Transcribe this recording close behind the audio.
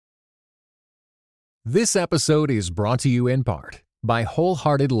This episode is brought to you in part by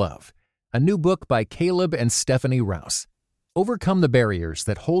Wholehearted Love, a new book by Caleb and Stephanie Rouse. Overcome the barriers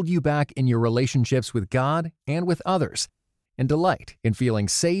that hold you back in your relationships with God and with others, and delight in feeling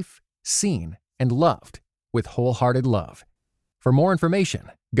safe, seen, and loved with Wholehearted Love. For more information,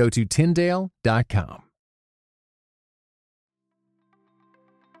 go to Tyndale.com.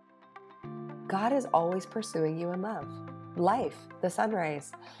 God is always pursuing you in love. Life, the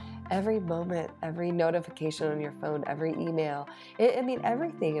sunrise, every moment, every notification on your phone, every email.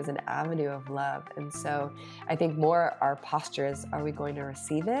 Everything is an avenue of love. And so I think more our posture is, are we going to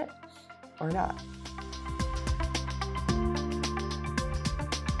receive it or not?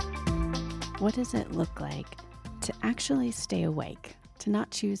 What does it look like to actually stay awake, to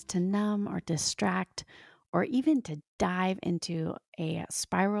not choose to numb or distract, or even to dive into a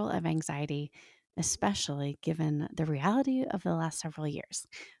spiral of anxiety, especially given the reality of the last several years?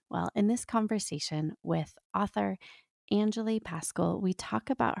 Well, in this conversation with author Anjali Pascal, we talk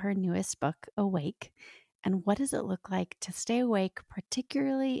about her newest book, Awake, and what does it look like to stay awake,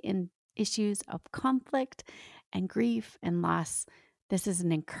 particularly in issues of conflict and grief and loss. This is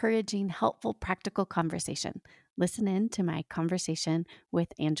an encouraging, helpful, practical conversation. Listen in to my conversation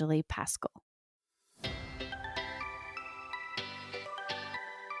with Anjali Pascal.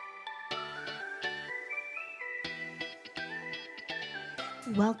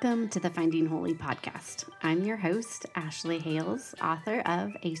 Welcome to the Finding Holy podcast. I'm your host, Ashley Hales, author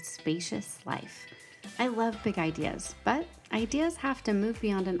of A Spacious Life. I love big ideas, but ideas have to move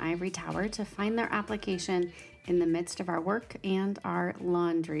beyond an ivory tower to find their application in the midst of our work and our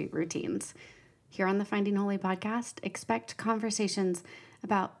laundry routines. Here on the Finding Holy podcast, expect conversations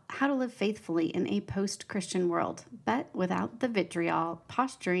about how to live faithfully in a post-Christian world, but without the vitriol,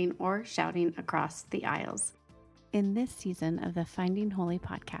 posturing, or shouting across the aisles. In this season of the Finding Holy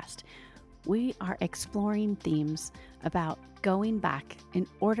podcast, we are exploring themes about going back in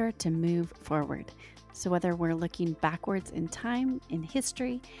order to move forward. So whether we're looking backwards in time, in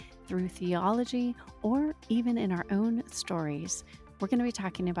history, through theology, or even in our own stories, we're going to be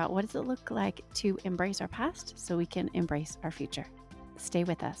talking about what does it look like to embrace our past so we can embrace our future. Stay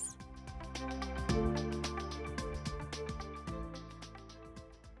with us.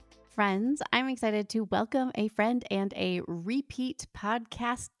 Friends, I'm excited to welcome a friend and a repeat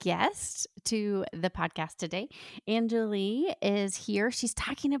podcast guest to the podcast today. Anjali is here. She's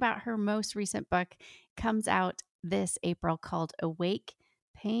talking about her most recent book, comes out this April, called Awake,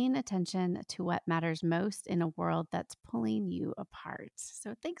 Paying Attention to What Matters Most in a World That's Pulling You Apart.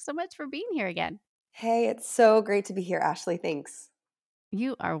 So thanks so much for being here again. Hey, it's so great to be here, Ashley. Thanks.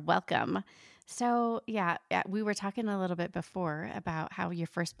 You are welcome. So yeah, we were talking a little bit before about how your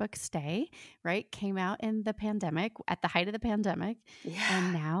first book, Stay, right, came out in the pandemic, at the height of the pandemic. Yeah.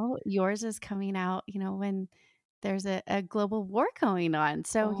 And now yours is coming out, when there's a global war going on.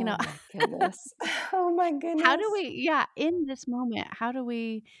 So, Oh my goodness. Oh my goodness. how do we, in this moment,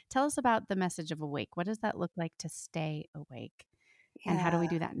 tell us about the message of Awake? What does that look like to stay awake? And how do we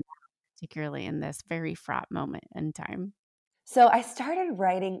do that now, particularly in this very fraught moment in time? So I started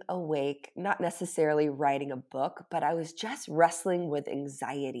writing Awake, not necessarily writing a book, but I was just wrestling with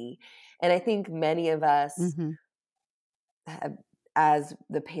anxiety. And I think many of us, as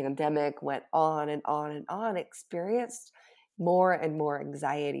the pandemic went on and on and on, experienced more and more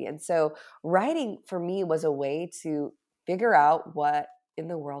anxiety. And so writing for me was a way to figure out what in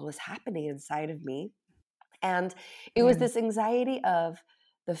the world was happening inside of me. And it was this anxiety of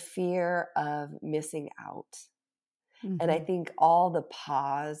the fear of missing out. And I think all the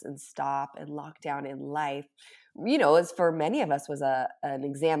pause and stop and lockdown in life, as for many of us, was an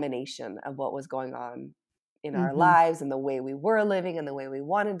examination of what was going on in our lives and the way we were living and the way we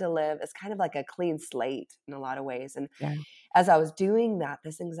wanted to live. It's kind of like a clean slate in a lot of ways. And as I was doing that,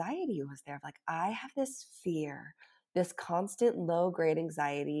 this anxiety was there. Like, I have this fear, this constant low-grade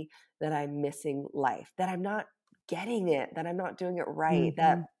anxiety that I'm missing life, that I'm not getting it, that I'm not doing it right,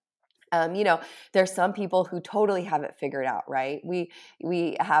 that there's some people who totally have it figured out, right? We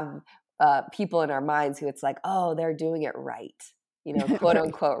have people in our minds who it's like, oh, they're doing it right, quote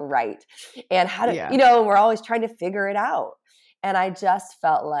unquote right. And how do, we're always trying to figure it out. And I just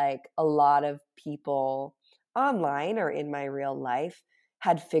felt like a lot of people online or in my real life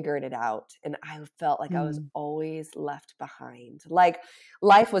had figured it out. And I felt like I was always left behind. Like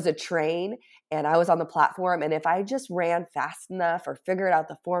life was a train and I was on the platform. And if I just ran fast enough or figured out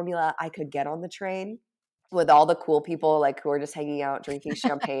the formula, I could get on the train with all the cool people, like who are just hanging out, drinking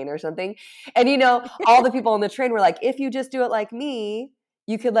champagne or something. And, all the people on the train were like, if you just do it like me,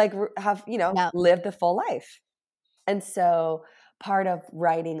 you could like have, live the full life. And so part of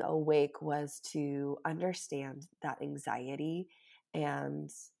writing Awake was to understand that anxiety and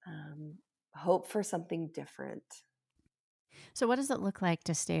hope for something different. So what does it look like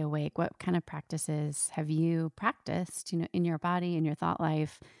to stay awake? What kind of practices have you practiced, in your body, in your thought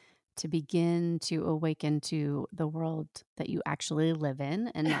life, to begin to awaken to the world that you actually live in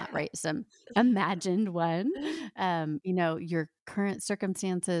and not some imagined one? Your current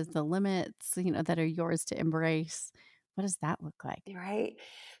circumstances, the limits, that are yours to embrace. What does that look like? Right.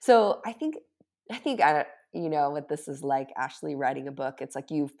 So I what this is like, Ashley, writing a book. It's like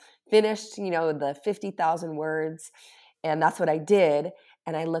you've finished, the 50,000 words, and that's what I did.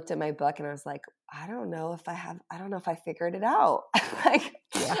 And I looked at my book and I was like, I don't know if I figured it out. Like,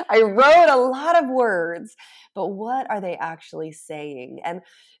 Yeah. I wrote a lot of words, but what are they actually saying? And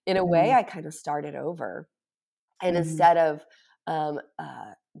in a way, Mm, I kind of started over. And mhm, instead of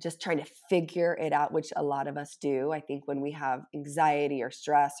just trying to figure it out, which a lot of us do, I think when we have anxiety or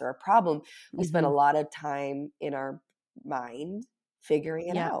stress or a problem, we spend a mhm. lot of time in our mind figuring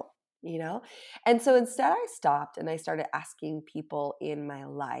it Yep. out. And so instead, I stopped and I started asking people in my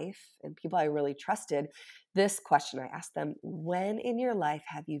life and people I really trusted this question. I asked them, when in your life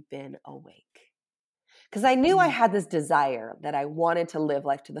have you been awake? Because I knew I Mm, had this desire that I wanted to live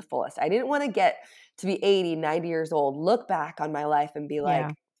life to the fullest. I didn't want to get to be 80, 90 years old, look back on my life and be yeah.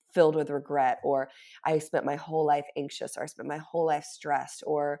 like filled with regret, or I spent my whole life anxious, or I spent my whole life stressed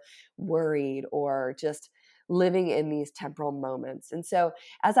or worried, or just living in these temporal moments. And so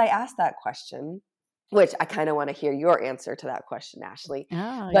as I asked that question, which I kind of want to hear your answer to that question, Ashley,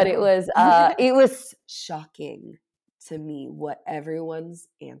 Oh, but yeah. it was shocking to me what everyone's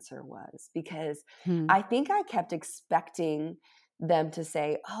answer was, because Hmm. I think I kept expecting them to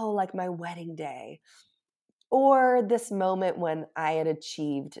say, oh, like my wedding day, or this moment when I had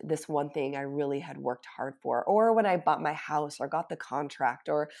achieved this one thing I really had worked hard for, or when I bought my house or got the contract,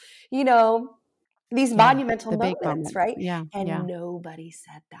 or, you know, these Yeah. monumental The big moments, moments. right? Yeah. Yeah. And nobody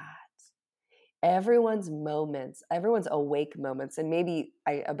said that. Everyone's awake moments, and maybe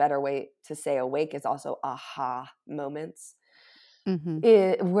a better way to say awake is also aha moments, Mhm.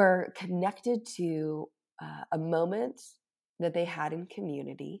 were connected to a moment that they had in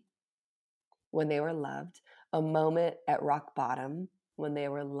community when they were loved, a moment at rock bottom when they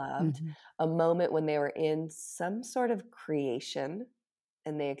were loved, Mhm. a moment when they were in some sort of creation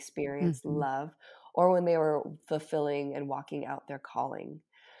and they experienced Mhm. love, or when they were fulfilling and walking out their calling.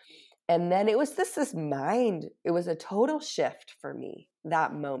 And then it was it was a total shift for me,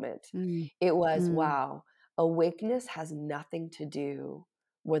 that moment. Mm. It was, Mm. wow, awakeness has nothing to do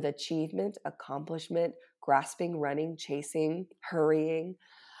with achievement, accomplishment, grasping, running, chasing, hurrying.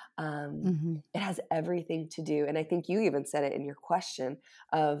 Mhm. It has everything to do, and I think you even said it in your question,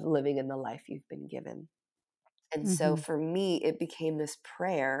 of living in the life you've been given. And so Mhm. for me, it became this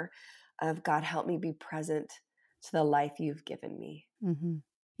prayer of, God, help me be present to the life you've given me. Mhm.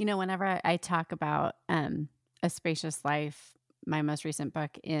 Whenever I talk about A Spacious Life, my most recent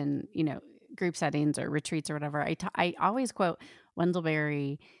book in, group settings or retreats or whatever, I always quote Wendell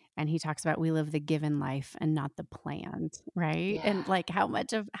Berry, and he talks about we live the given life and not the planned, right? Yeah. And like how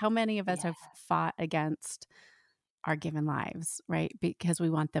many of us Yeah. have fought against our given lives, right? Because we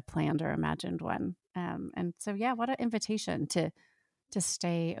want the planned or imagined one. And so, yeah, what an invitation to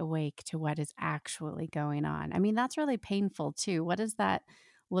stay awake to what is actually going on. I mean, that's really painful too. What does that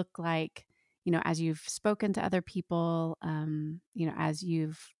look like, as you've spoken to other people, as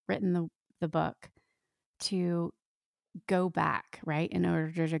you've written the book, to go back, right, in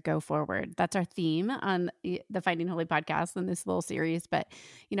order to go forward? That's our theme on the Finding Holy podcast in this little series. But,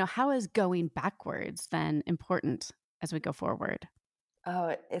 how is going backwards then important as we go forward?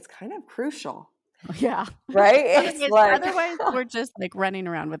 Oh, it's kind of crucial, Yeah. right? It's Otherwise like otherwise, we're just, like, running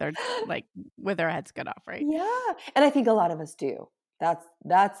around with our heads cut off, right? yeah, and I think a lot of us do. That's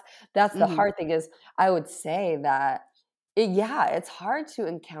the Mhm. hard thing, is I would say that yeah, it's hard to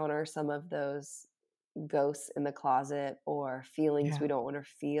encounter some of those ghosts in the closet, or feelings Yeah. we don't want to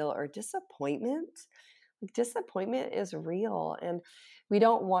feel, or disappointment. Like, disappointment is real, and we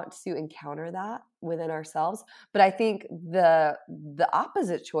don't want to encounter that within ourselves. But I think the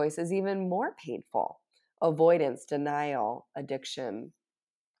opposite choice is even more painful. Avoidance, denial, addiction,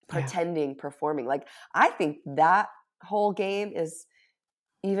 Yeah. pretending, performing. Like, I think that whole game is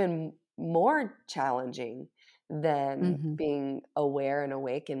even more challenging than Mhm. being aware and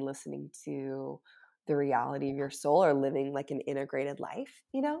awake and listening to the reality of your soul, or living like an integrated life.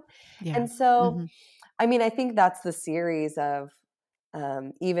 Yeah. And so, Mhm. I mean, I think that's the series of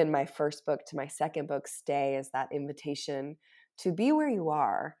even my first book to my second book, Stay, is that invitation to be where you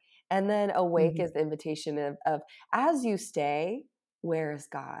are. And then Awake Mhm. is the invitation of as you stay, where is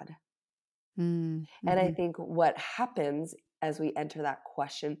God? Mm-hmm. And I think what happens as we enter that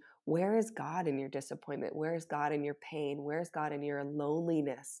question, where is God in your disappointment? Where is God in your pain? Where is God in your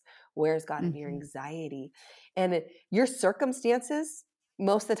loneliness? Where is God in your anxiety? And your circumstances,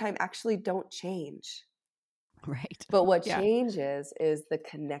 most of the time, actually don't change. Right. But what changes is the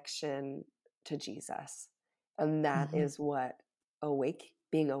connection to Jesus. And that is what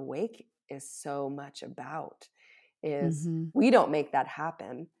being awake is so much about, is we don't make that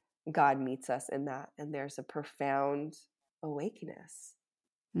happen. God meets us in that, and there's a profound awakeness.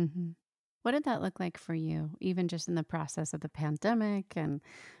 What did that look like for you, even just in the process of the pandemic and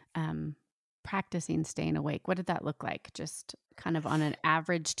practicing staying awake? What did that look like, just kind of on an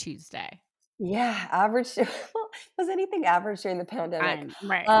average Tuesday? Yeah, average. Well, was anything average during the pandemic?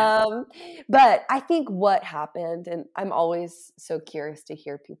 Right. No. But I think what happened, and I'm always so curious to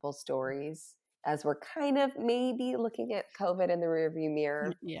hear people's stories as we're kind of maybe looking at COVID in the rearview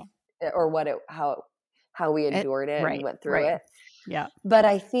mirror, Yeah. or how we endured it and went through it. Yeah. But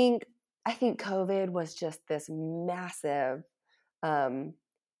I think COVID was just this massive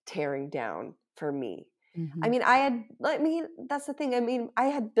tearing down for me. I mean, that's the thing. I mean, I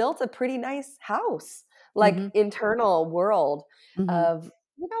had built a pretty nice house, like internal world of,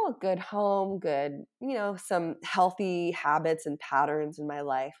 a good home, good, some healthy habits and patterns in my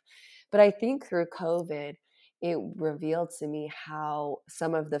life. But I think through COVID, it revealed to me how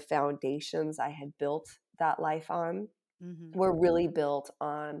some of the foundations I had built that life on were really built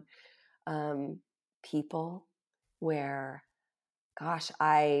on people, where, gosh,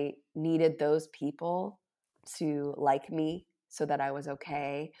 I needed those people to like me so that I was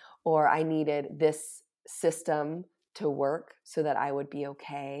okay, or I needed this system to work so that I would be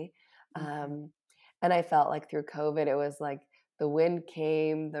okay. And I felt like through COVID, it was like the wind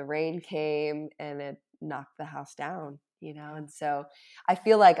came, the rain came, and it knocked the house down, And so I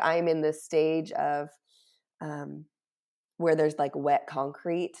feel like I'm in this stage of where there's like wet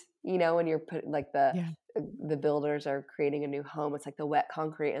concrete, when you're putting like the builders are creating a new home. It's like the wet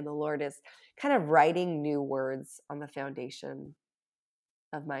concrete, and the Lord is kind of writing new words on the foundation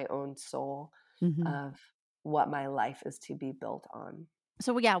of my own soul, of what my life is to be built on.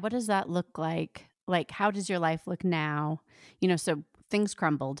 So what does that look like? Like, how does your life look now? So things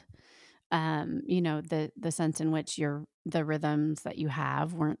crumbled. The sense in which the rhythms that you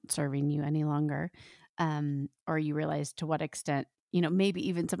have weren't serving you any longer. Or you realized to what extent, maybe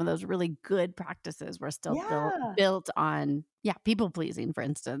even some of those really good practices were still built on, people pleasing, for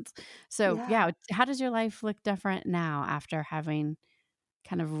instance. So how does your life look different now after having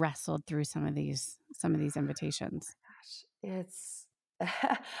kind of wrestled through some of these invitations? Gosh, it's,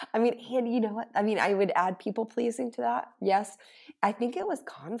 I mean, and you know what? I mean, I would add people pleasing to that. Yes. I think it was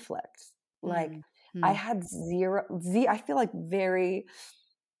conflict. Like I had I feel like very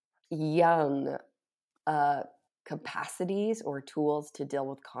young capacities or tools to deal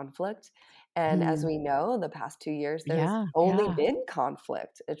with conflict. And as we know, the past 2 years, there's only been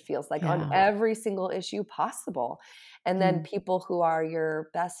conflict, it feels like, on every single issue possible. And then people who are your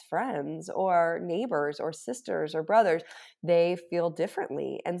best friends or neighbors or sisters or brothers, they feel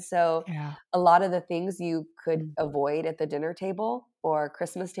differently. And so a lot of the things you could avoid at the dinner table or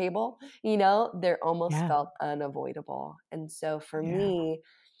Christmas table, they're almost felt unavoidable. And so for me,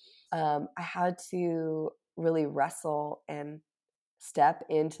 I had to really wrestle and step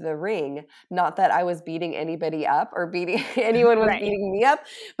into the ring. Not that I was beating anybody up or anyone was beating me up,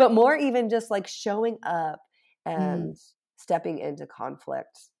 but more even just like showing up and stepping into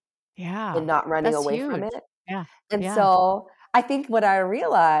conflict and not running That's away huge. from it. Yeah. And so I think what I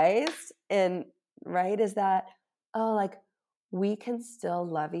realized is that, like, we can still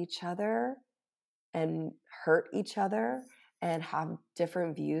love each other and hurt each other and have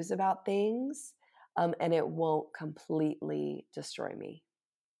different views about things, and it won't completely destroy me.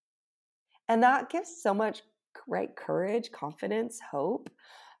 And that gives so much courage, confidence, hope.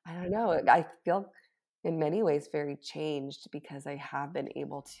 I don't know. I feel in many ways very changed because I have been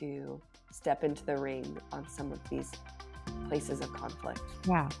able to step into the ring on some of these places of conflict.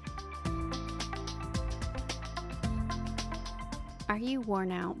 Wow. Are you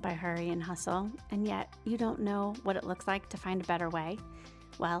worn out by hurry and hustle, and yet you don't know what it looks like to find a better way?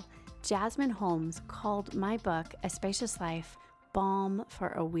 Well, Jasmine Holmes called my book, A Spacious Life, balm for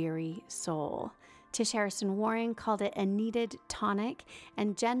a weary soul. Tish Harrison Warren called it a needed tonic,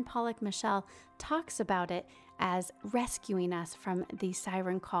 and Jen Pollock Michelle talks about it as rescuing us from the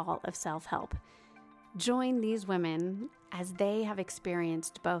siren call of self-help. Join these women as they have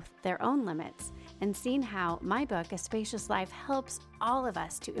experienced both their own limits and seen how my book, A Spacious Life, helps all of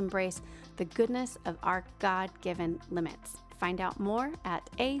us to embrace the goodness of our God-given limits. Find out more at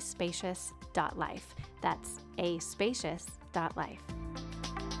aspacious.life. That's aspacious.life.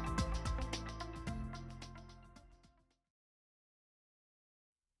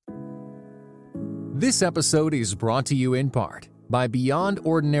 This episode is brought to you in part by Beyond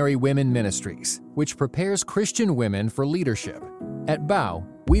Ordinary Women Ministries, which prepares Christian women for leadership. At BOW,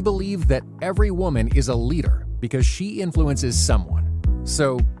 we believe that every woman is a leader because she influences someone.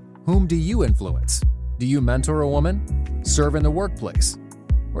 So, whom do you influence? Do you mentor a woman? Serve in the workplace?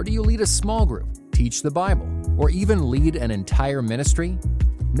 Or do you lead a small group, teach the Bible, or even lead an entire ministry?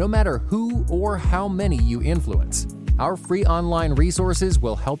 No matter who or how many you influence, our free online resources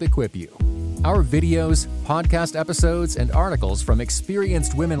will help equip you. Our videos, podcast episodes, and articles from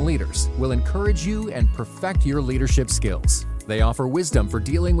experienced women leaders will encourage you and perfect your leadership skills. They offer wisdom for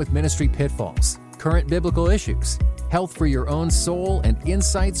dealing with ministry pitfalls, current biblical issues, health for your own soul, and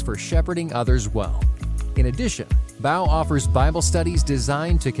insights for shepherding others well. In addition, BOW offers Bible studies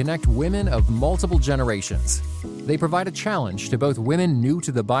designed to connect women of multiple generations. They provide a challenge to both women new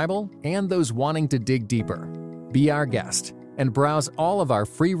to the Bible and those wanting to dig deeper. Be our guest and browse all of our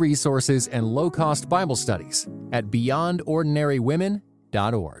free resources and low-cost Bible studies at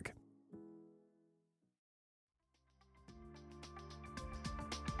beyondordinarywomen.org.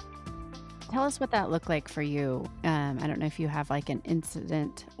 Tell us what that looked like for you. I don't know if you have like an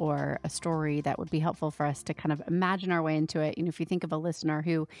incident or a story that would be helpful for us to kind of imagine our way into it. If you think of a listener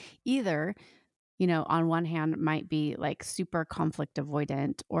who either, on one hand might be like super conflict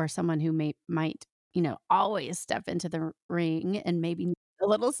avoidant, or someone who might always step into the ring and maybe a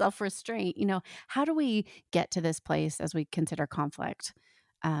little self-restraint, how do we get to this place as we consider conflict?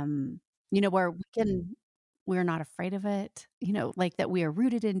 Where we're not afraid of it, like that we are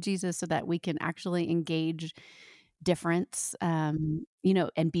rooted in Jesus so that we can actually engage difference, and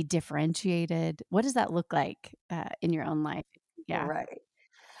be differentiated. What does that look like in your own life? Yeah. Right.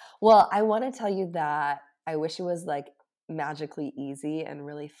 Well, I want to tell you that I wish it was like magically easy and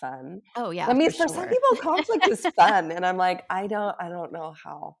really fun. Oh yeah, I mean, for for some sure. people, conflict is fun, and I'm like, I don't know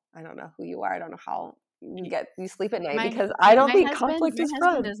how. I don't know who you are. I don't know how you sleep at night because I don't think conflict is My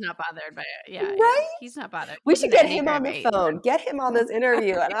fun. husband is not bothered by it. Yeah, Right? He's not bothered. We He's should an get him on the Enneagram 8. phone. Get him on this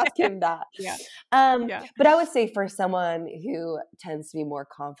interview and ask him that. Yeah. But I would say for someone who tends to be more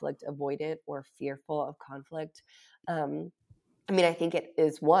conflict avoidant or fearful of conflict, I think it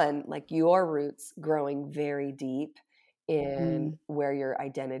is one, like your roots growing very deep in where your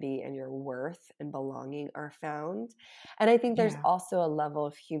identity and your worth and belonging are found. And I think there's also a level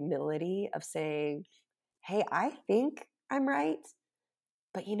of humility of saying, hey, I think I'm right,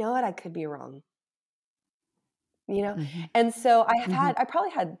 but you know what? I could be wrong. And so I probably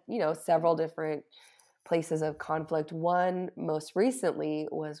had, several different places of conflict. One most recently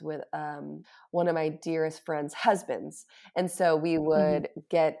was with one of my dearest friends' husbands. And so we would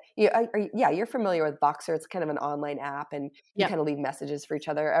get, you're familiar with Voxer. It's kind of an online app, and you kind of leave messages for each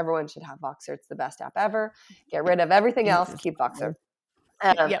other. Everyone should have Voxer. It's the best app ever. Get rid of everything else, keep Voxer.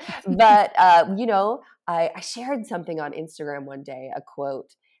 But, I shared something on Instagram one day, a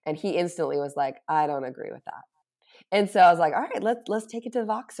quote, and he instantly was like, I don't agree with that. And so I was like, all right, let's take it to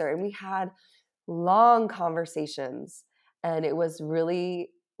Voxer. And we had long conversations, and it was really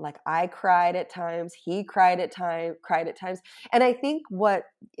like I cried at times, he cried at times. And I think what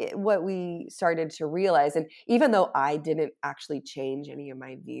we started to realize, and even though I didn't actually change any of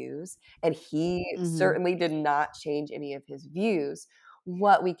my views, and he certainly did not change any of his views,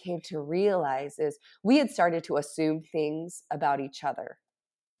 what we came to realize is we had started to assume things about each other.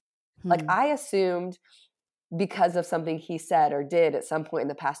 Like I assumed, because of something he said or did at some point in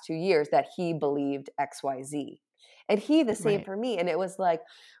the past 2 years, that he believed XYZ. And he the same for me. And it was like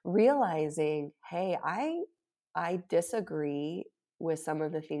realizing, hey, I disagree with some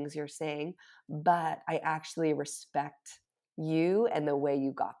of the things you're saying, but I actually respect you and the way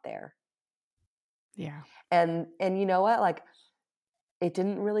you got there. Yeah. And you know what? Like, it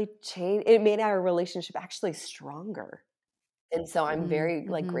didn't really change. It made our relationship actually stronger. And so I'm very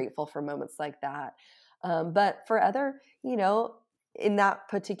grateful for moments like that. But for other, in that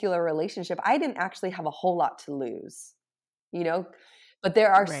particular relationship, I didn't actually have a whole lot to lose, but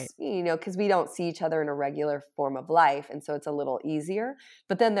there are, because we don't see each other in a regular form of life. And so it's a little easier.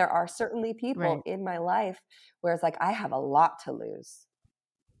 But then there are certainly people in my life where it's like, I have a lot to lose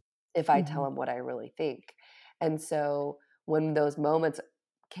if I tell them what I really think. And so when those moments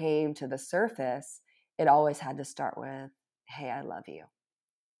came to the surface, it always had to start with, hey, I love you.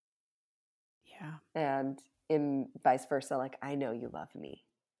 Yeah. And in vice versa, like, I know you love me.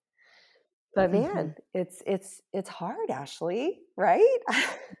 But man, it's hard, Ashley, right?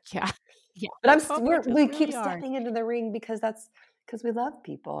 Yeah. Yeah. But Oh, we just we keep really are. stepping into the ring because we love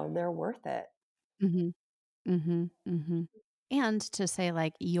people and they're worth it. Mhm. Mhm. Mhm. And to say,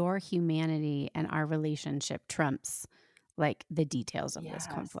 like, your humanity and our relationship trumps, like, the details of this Yes.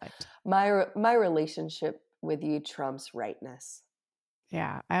 conflict. My relationship with you trumps rightness.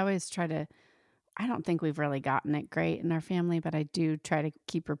 Yeah, I always try to I don't think we've really gotten it great in our family, but I do try to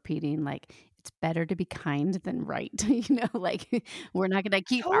keep repeating, like, "It's better to be kind than right," like, we're not gonna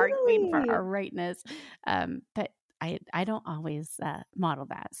keep arguing for Totally. our rightness, but I don't always, model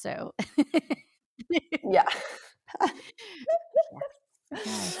that, so Yeah. Yes,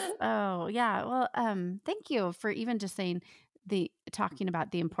 yes. Oh, yeah, well, thank you for even just saying talking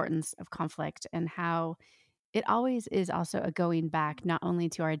about the importance of conflict and how it always is also a going back not only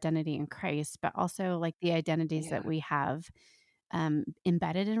to our identity in Christ, but also, like, the identities that Yeah. we have,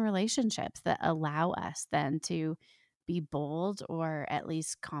 embedded in relationships that allow us then to be bold or at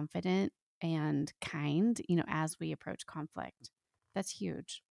least confident and kind, as we approach conflict. That's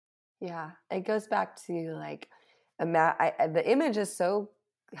huge. Yeah. It goes back to like the image is so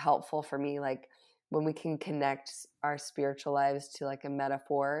helpful for me. Like when we can connect our spiritual lives to like a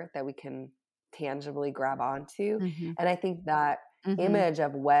metaphor that we can tangibly grab onto. Mhm, And I think that mhm, image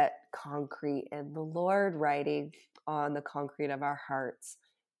of wet concrete and the Lord writing on the concrete of our hearts,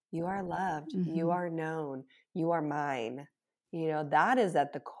 you are loved, you mhm. are known, you are mine. That is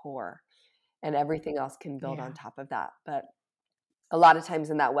at the core, and everything else can build on Yeah. top of that. But a lot of times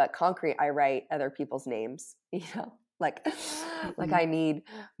in that wet concrete, I write other people's names, like like Mhm, I need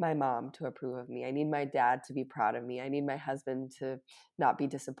my mom to approve of me. I need my dad to be proud of me. I need my husband to not be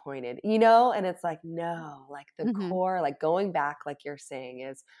disappointed, and it's like, no, like the mhm. core, like going back, like you're saying,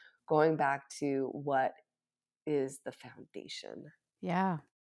 is going back to what is the foundation. Yeah.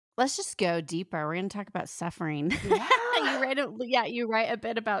 Let's just go deeper. We're gonna talk about suffering. Yeah. You write a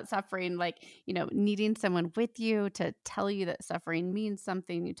bit about suffering, like, needing someone with you to tell you that suffering means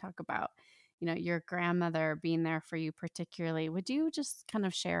something. You talk about, your grandmother being there for you particularly. Would you just kind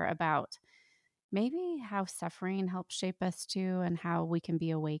of share about maybe how suffering helps shape us too and how we can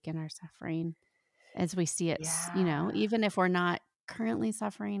be awake in our suffering as we see it, Yeah. even if we're not currently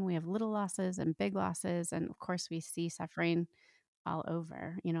suffering, we have little losses and big losses, and of course we see suffering all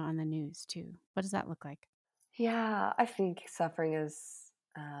over, on the news too. What does that look like? Yeah, I think suffering is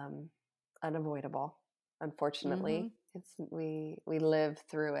unavoidable. Mhm. Unfortunately, we live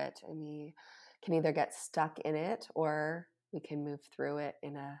through it, and we can either get stuck in it or we can move through it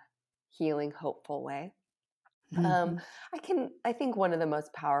in a healing, hopeful way. Um, Mhm. I think one of the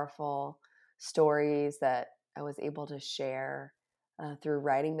most powerful stories that I was able to share through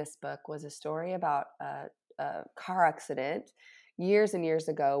writing this book was a story about a car accident years and years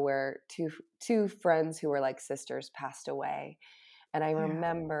ago where two friends who were like sisters passed away. And I Yeah.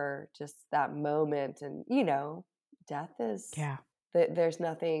 remember just that moment. And death is Yeah. there's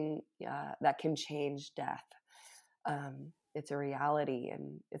nothing that can change death. It's a reality,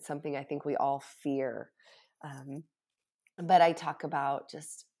 and it's something I think we all fear. Um, but I talk about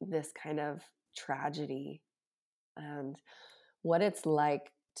just this kind of tragedy and what it's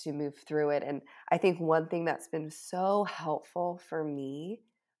like to move through it. And I think one thing that's been so helpful for me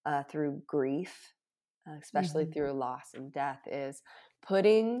through grief, especially Mhm. through loss and death, is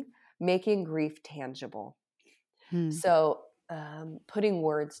putting making grief tangible. Hmm. So putting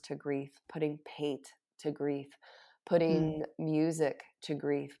words to grief, putting paint to grief, Hmm. putting music to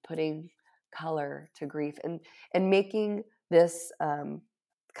grief, putting color to grief, and making this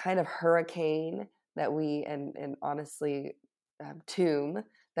kind of hurricane that and honestly tomb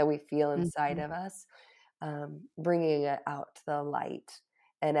that we feel inside Mhm. of us, bringing it out to the light.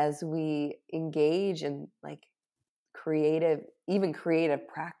 And as we engage in like creative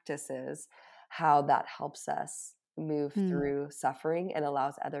practices, how that helps us move Hmm. through suffering and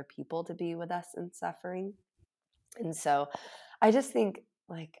allows other people to be with us in suffering. And so I just think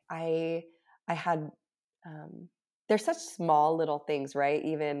like I had um there's such small little things, right?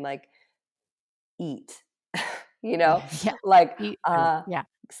 Even like eat, you know, Yeah. like Eat food. uh Yeah.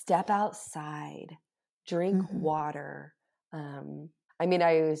 step outside, drink Mhm. water. Um I mean,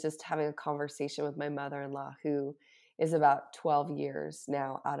 I was just having a conversation with my mother-in-law who is about 12 years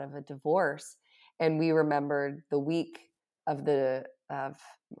now out of a divorce, and we remembered the week of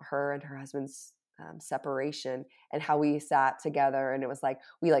her and her husband's separation, and how we sat together, and it was like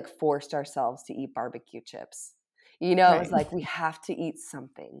we like forced ourselves to eat barbecue chips. It was Right. like we have to eat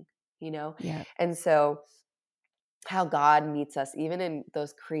something, you know? Yeah. And so how God meets us even in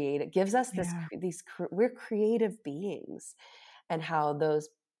those creative gives us Yeah. we're creative beings, and how those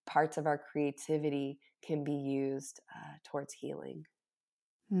parts of our creativity can be used towards healing.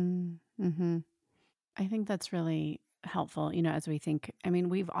 Mm-hmm. I think that's really helpful, as we think. I mean,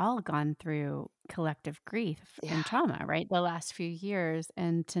 we've all gone through collective grief Yeah. and trauma, right? The last few years,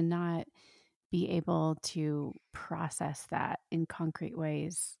 and to not be able to process that in concrete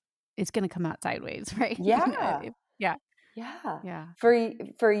ways, it's going to come out sideways, right? Yeah. Yeah, Yeah. yeah.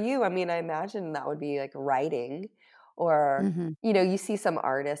 For you, I mean, I imagine that would be like writing or, Hmm. you see some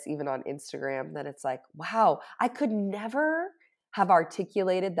artists even on Instagram that it's like, wow, I could never have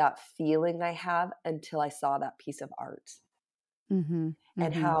articulated that feeling I have until I saw that piece of art. Hmm.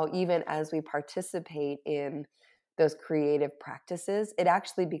 And Hmm. how even as we participate in those creative practices, it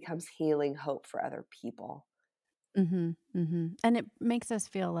actually becomes healing hope for other people. Hmm. Hmm. And it makes us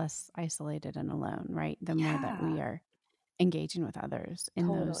feel less isolated and alone, right? The more that we Yeah, are engaging with others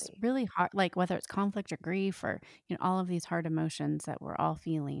in those totally. really hard, like whether it's conflict or grief or, all of these hard emotions that we're all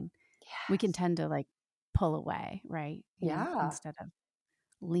feeling, we can Yes. tend to like pull away, right? And Yeah. instead of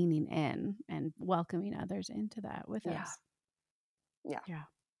leaning in and welcoming others into that with Yeah. us. Yeah. Yeah.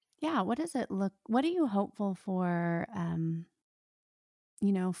 Yeah. What are you hopeful for,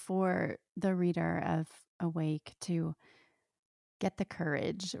 for the reader of Awake to get the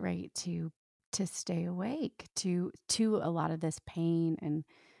courage, right? To stay awake to a lot of this pain and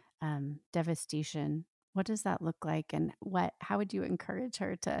devastation. What does that look like, and how would you encourage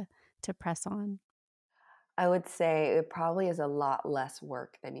her to press on? I would say it probably is a lot less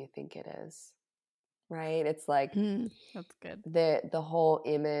work than you think it is, right? It's like That's good. the whole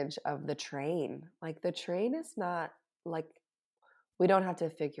image of the train. Like the train is not like we don't have to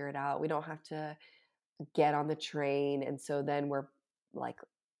figure it out. We don't have to get on the train and so then we're like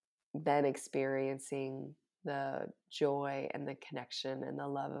then experiencing the joy and the connection and the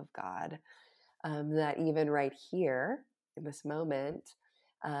love of God. That even right here in this moment,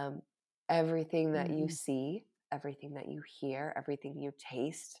 um, everything that you Hmm. see, everything that you hear, everything you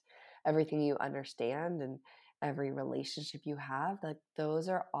taste, everything you understand, and every relationship you have, like those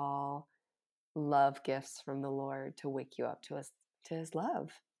are all love gifts from the Lord to wake you up to his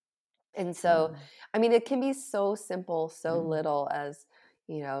love. And so, Mm. I mean, it can be so simple, so little as,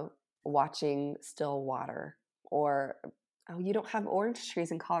 you know, watching still water or oh, you don't have orange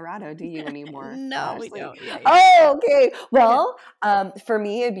trees in Colorado, do you anymore, No, we Ashley? don't. Yeah, yeah, Oh, okay. yeah. Well, for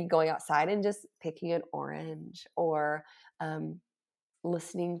me, it'd be going outside and just picking an orange or um,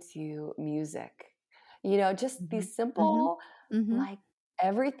 listening to music. Just Hmm. these Hmm. simple, Hmm. like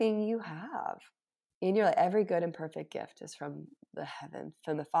everything you have in your life, every good and perfect gift is from the heaven,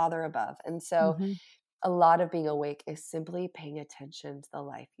 from the Father above. And so Hmm. a lot of being awake is simply paying attention to the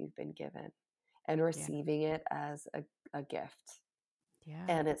life you've been given and Yeah, receiving it as a gift. yeah,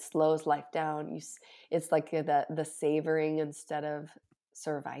 And it slows life down. It's like the savoring instead of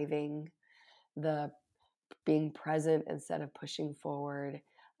surviving, the being present instead of pushing forward,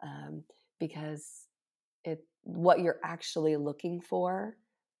 um, because what you're actually looking for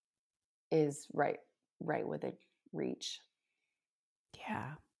is right within reach.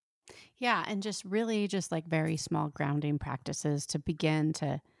 yeah. Yeah, and just really just like very small grounding practices to begin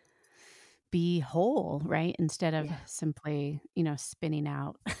to be whole, right? Instead of Yeah. simply, spinning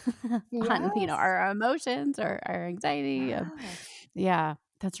out on, Yes. our emotions or our anxiety. Yeah. Yeah,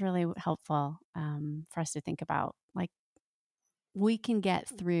 that's really helpful for us to think about. Like we can get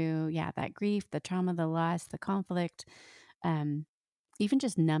through, yeah, that grief, the trauma, the loss, the conflict, um, even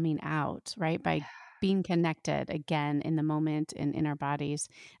just numbing out, right? By being connected again in the moment and in our bodies.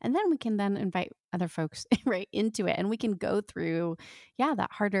 And then we can then invite other folks right into it. And we can go through, yeah,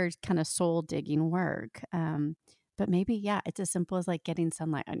 that harder kind of soul digging work. But maybe, yeah, it's as simple as like getting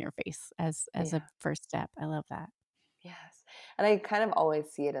sunlight on your face as a Yeah. first step. I love that. Yes. And I kind of always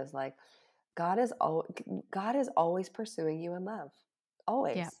see it as like God is always pursuing you in love. Yeah.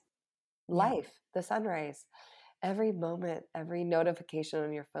 Always. Yeah. Life, the sunrise, every moment, every notification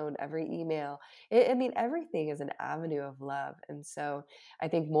on your phone, every email. I mean, everything is an avenue of love. And so I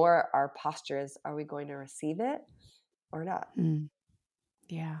think more our posture is, are we going to receive it or not? Mm,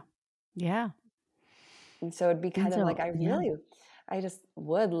 yeah. Yeah. And so it'd be kind And of like, so, yeah. I just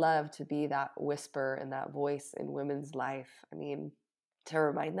would love to be that whisper and that voice in women's life. I mean, to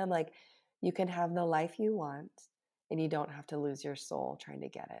remind them, like, you can have the life you want and you don't have to lose your soul trying to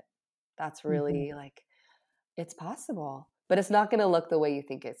get it. That's Hmm. really like, it's possible, but it's not going to look the way you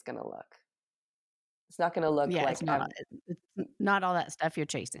think it's going to look. It's not going to look Yeah. like, It's not all that stuff you're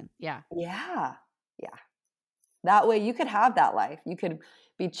chasing. Yeah. yeah, yeah. That way you could have that life. You could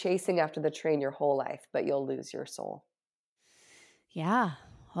be chasing after the train your whole life, but you'll lose your soul. Yeah.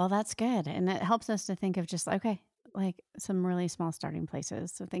 Well, that's good. And it helps us to think of just, okay, like some really small starting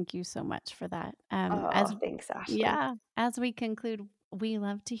places. So thank you so much for that. Oh, thanks, Ashley. As we conclude we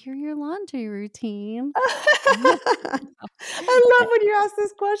love to hear your laundry routine. I love when you ask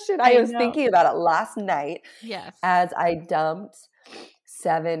this question. I was know. thinking about it last night Yes. as I dumped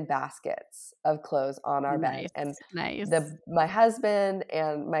 7 baskets of clothes on our bed. And Nice. my husband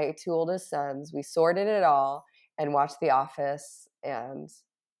and my 2 oldest sons, we sorted it all and watched The Office and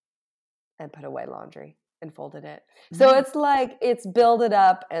put away laundry and folded it. So Nice. it's like, it's build it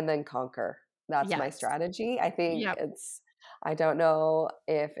up and then conquer. That's my Yes. strategy. I think Yep. I don't know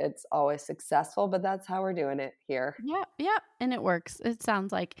if it's always successful, but that's how we're doing it here. Yep. And it works. It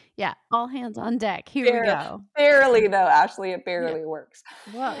sounds like, all hands on deck. Here we go. Barely though, Ashley, it Yeah. barely works.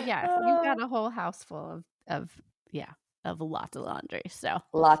 Well, you've got a whole house full of lots of laundry. So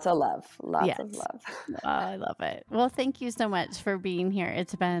Lots of love. Lots yes. of love. Oh, I love it. Well, thank you so much for being here.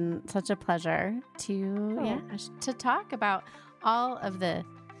 It's been such a pleasure to talk about all of the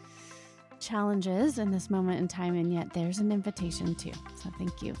challenges in this moment in time, and yet there's an invitation too. So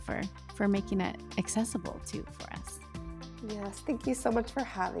thank you for making it accessible too for us. Yes, thank you so much for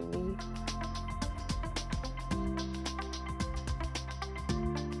having me.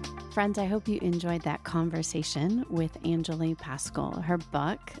 Friends, I hope you enjoyed that conversation with Anjali Paschal. Her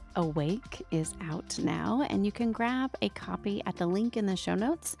book, Awake, is out now, and you can grab a copy at the link in the show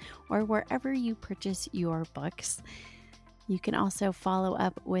notes or wherever you purchase your books. You can also follow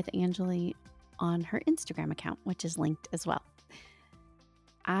up with Anjali on her Instagram account, which is linked as well.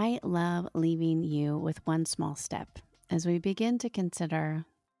 I love leaving you with one small step as we begin to consider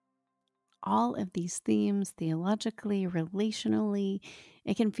all of these themes theologically, relationally.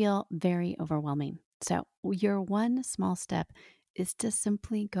 It can feel very overwhelming. So your one small step is to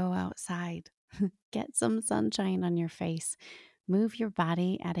simply go outside, get some sunshine on your face, move your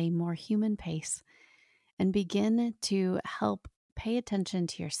body at a more human pace, and begin to help pay attention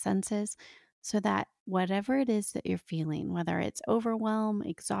to your senses so that whatever it is that you're feeling, whether it's overwhelm,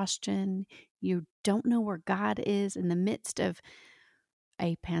 exhaustion, you don't know where God is in the midst of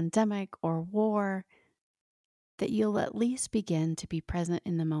a pandemic or war, that you'll at least begin to be present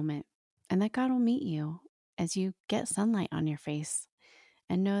in the moment, and that God will meet you as you get sunlight on your face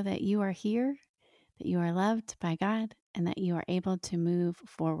and know that you are here, that you are loved by God, and that you are able to move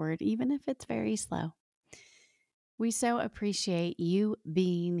forward, even if it's very slow. We so appreciate you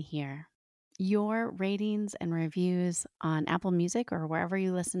being here. Your ratings and reviews on Apple Music or wherever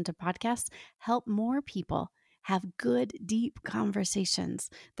you listen to podcasts help more people have good, deep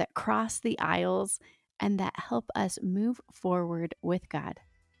conversations that cross the aisles and that help us move forward with God.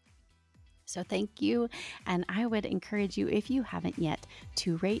 So thank you. And I would encourage you, if you haven't yet,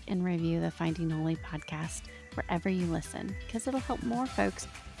 to rate and review the Finding Holy podcast wherever you listen, because it'll help more folks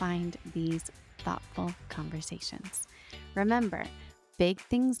find these thoughtful conversations. Remember, big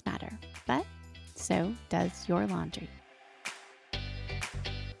things matter, but so does your laundry.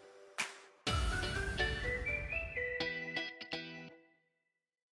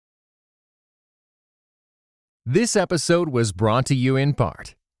 This episode was brought to you in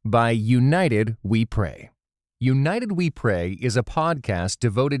part by United We Pray. United We Pray is a podcast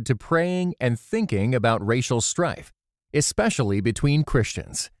devoted to praying and thinking about racial strife, especially between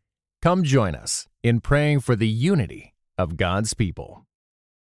Christians. Come join us in praying for the unity of God's people.